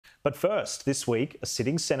But first, this week, a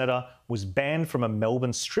sitting senator was banned from a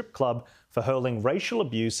Melbourne strip club for hurling racial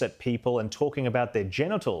abuse at people and talking about their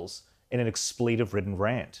genitals in an expletive-ridden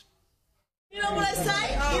rant. You know what I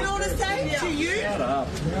say? You know what I say to you? Shut up.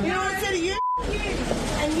 You know what I say to you?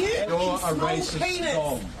 And you? You're a racist penis.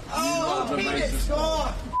 dog. Oh, penis.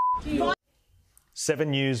 God.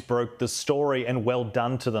 7 News broke the story, and well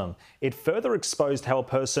done to them. It further exposed how a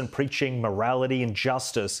person preaching morality and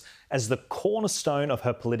justice as the cornerstone of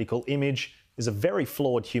her political image is a very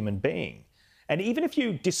flawed human being. And even if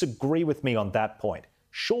you disagree with me on that point,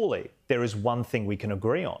 surely there is one thing we can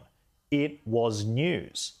agree on. It was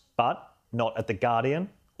news, but not at The Guardian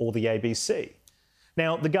or the ABC.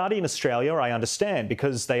 Now, The Guardian Australia, I understand,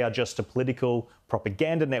 because they are just a political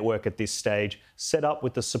propaganda network at this stage, set up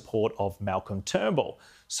with the support of Malcolm Turnbull.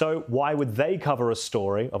 So why would they cover a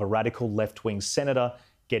story of a radical left-wing senator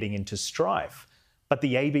getting into strife? But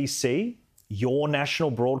the ABC, your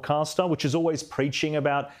national broadcaster, which is always preaching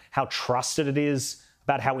about how trusted it is,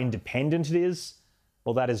 about how independent it is,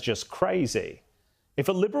 well, that is just crazy. If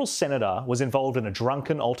a Liberal senator was involved in a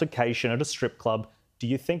drunken altercation at a strip club, do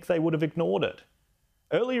you think they would have ignored it?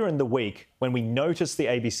 Earlier in the week, when we noticed the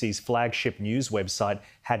ABC's flagship news website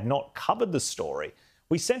had not covered the story,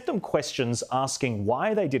 we sent them questions asking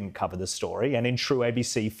why they didn't cover the story, and in true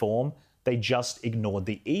ABC form, they just ignored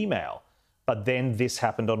the email. But then this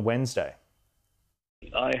happened on Wednesday.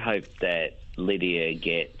 I hope that Lidia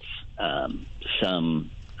gets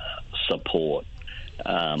some support.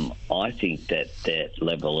 I think that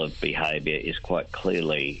level of behaviour is quite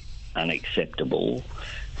clearly unacceptable,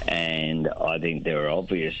 and I think there are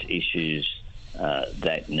obvious issues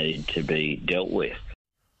that need to be dealt with.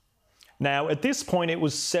 Now, at this point, it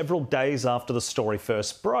was several days after the story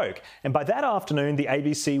first broke, and by that afternoon, the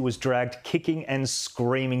ABC was dragged kicking and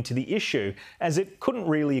screaming to the issue, as it couldn't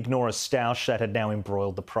really ignore a stoush that had now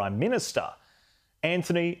embroiled the Prime Minister.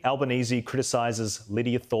 Anthony Albanese criticises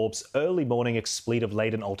Lidia Thorpe's early morning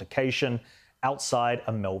expletive-laden altercation outside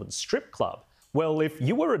a Melbourne strip club. Well, if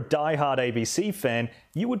you were a die-hard ABC fan,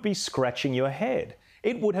 you would be scratching your head.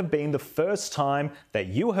 It would have been the first time that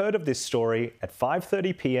you heard of this story at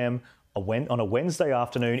 5:30 p.m. on a Wednesday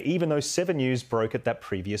afternoon, even though 7 News broke it that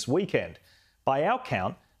previous weekend. By our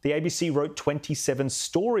count, the ABC wrote 27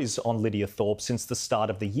 stories on Lidia Thorpe since the start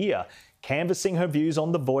of the year, canvassing her views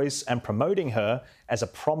on The Voice and promoting her as a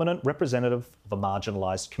prominent representative of a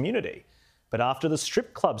marginalised community. But after the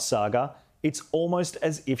strip club saga, it's almost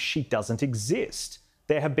as if she doesn't exist.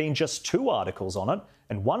 There have been just 2 articles on it,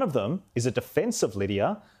 and one of them is a defence of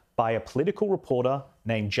Lidia by a political reporter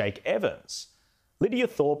named Jake Evans. Lidia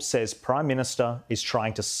Thorpe says Prime Minister is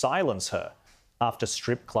trying to silence her after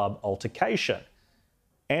strip club altercation.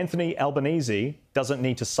 Anthony Albanese doesn't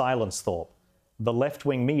need to silence Thorpe. The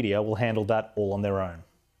left-wing media will handle that all on their own.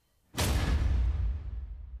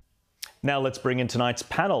 Now let's bring in tonight's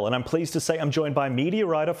panel, and I'm pleased to say I'm joined by media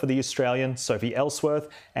writer for The Australian, Sophie Ellsworth,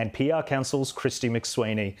 and PR Council's Christy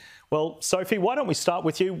McSweeney. Well, Sophie, why don't we start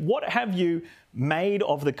with you? What have you made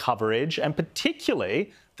of the coverage, and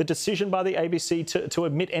particularly the decision by the ABC to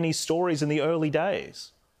omit any stories in the early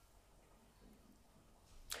days?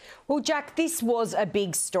 Well, Jack, this was a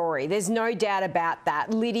big story. There's no doubt about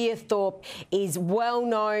that. Lidia Thorpe is well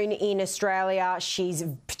known in Australia. She's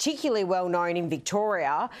particularly well known in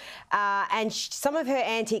Victoria. And some of her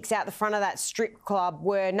antics out the front of that strip club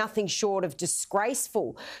were nothing short of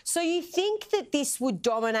disgraceful. So you think that this would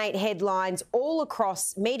dominate headlines all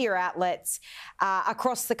across media outlets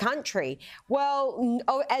across the country? Well,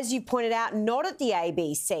 as you pointed out, not at the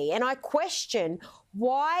ABC. And I question,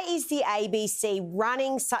 why is the ABC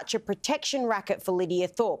running such a protection racket for Lidia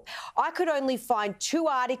Thorpe? I could only find 2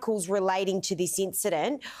 articles relating to this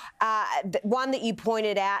incident, one that you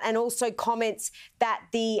pointed out, and also comments that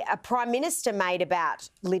the Prime Minister made about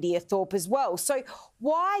Lidia Thorpe as well. So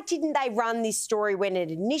why didn't they run this story when it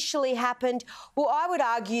initially happened? Well, I would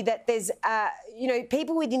argue that there's,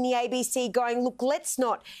 people within the ABC going, look, let's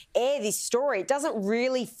not air this story. It doesn't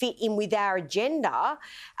really fit in with our agenda.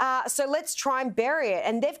 So let's try and bury it.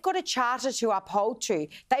 And they've got a charter to uphold to.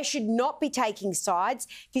 They should not be taking sides.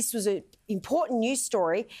 This was an important news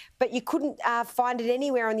story, but you couldn't find it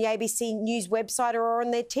anywhere on the ABC News website or on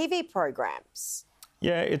their TV programs.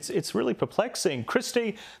 Yeah, it's really perplexing.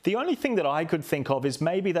 Christy, the only thing that I could think of is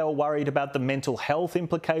maybe they were worried about the mental health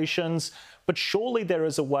implications, but surely there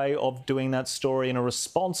is a way of doing that story in a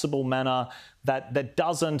responsible manner that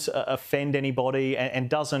doesn't offend anybody and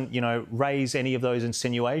doesn't, raise any of those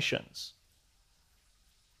insinuations.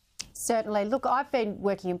 Certainly. Look, I've been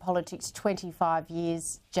working in politics 25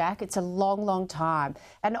 years, Jack. It's a long, long time.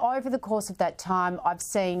 And over the course of that time, I've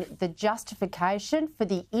seen the justification for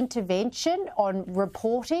the intervention on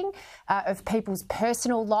reporting of people's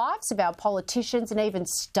personal lives, of our politicians and even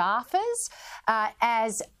staffers,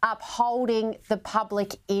 as upholding the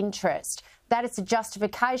public interest. That is a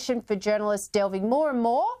justification for journalists delving more and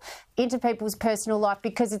more into people's personal life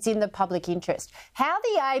because it's in the public interest. How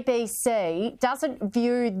the ABC doesn't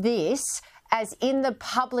view this as in the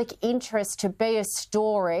public interest to be a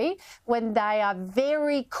story when they are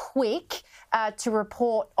very quick to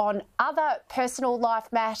report on other personal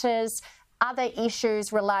life matters, other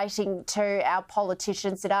issues relating to our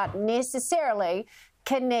politicians that aren't necessarily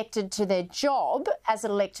connected to their job as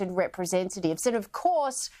elected representatives. And of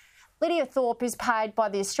course, Lidia Thorpe is paid by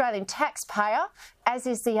the Australian taxpayer, as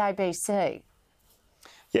is the ABC.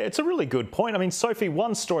 Yeah, it's a really good point. I mean, Sophie,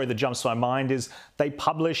 one story that jumps to my mind is they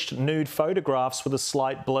published nude photographs with a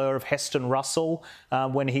slight blur of Heston Russell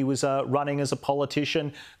when he was running as a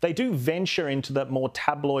politician. They do venture into that more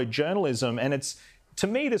tabloid journalism, and to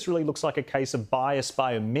me, this really looks like a case of bias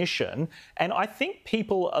by omission. And I think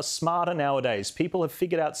people are smarter nowadays. People have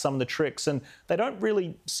figured out some of the tricks, and they don't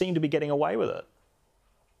really seem to be getting away with it.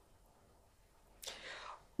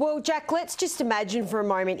 Well, Jack, let's just imagine for a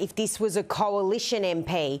moment if this was a coalition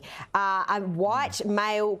MP, a white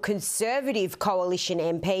male Conservative coalition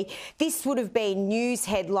MP, this would have been news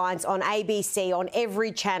headlines on ABC, on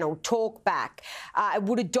every channel, talk back. It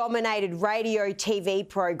would have dominated radio, TV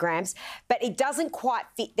programs, but it doesn't quite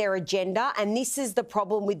fit their agenda. And this is the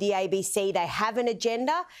problem with the ABC. They have an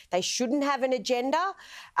agenda. They shouldn't have an agenda.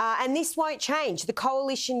 And this won't change. The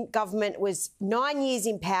coalition government was 9 years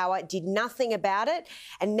in power, did nothing about it.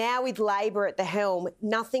 And now with Labor at the helm,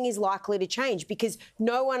 nothing is likely to change because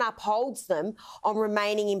no one upholds them on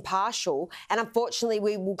remaining impartial. And unfortunately,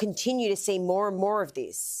 we will continue to see more and more of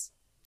this.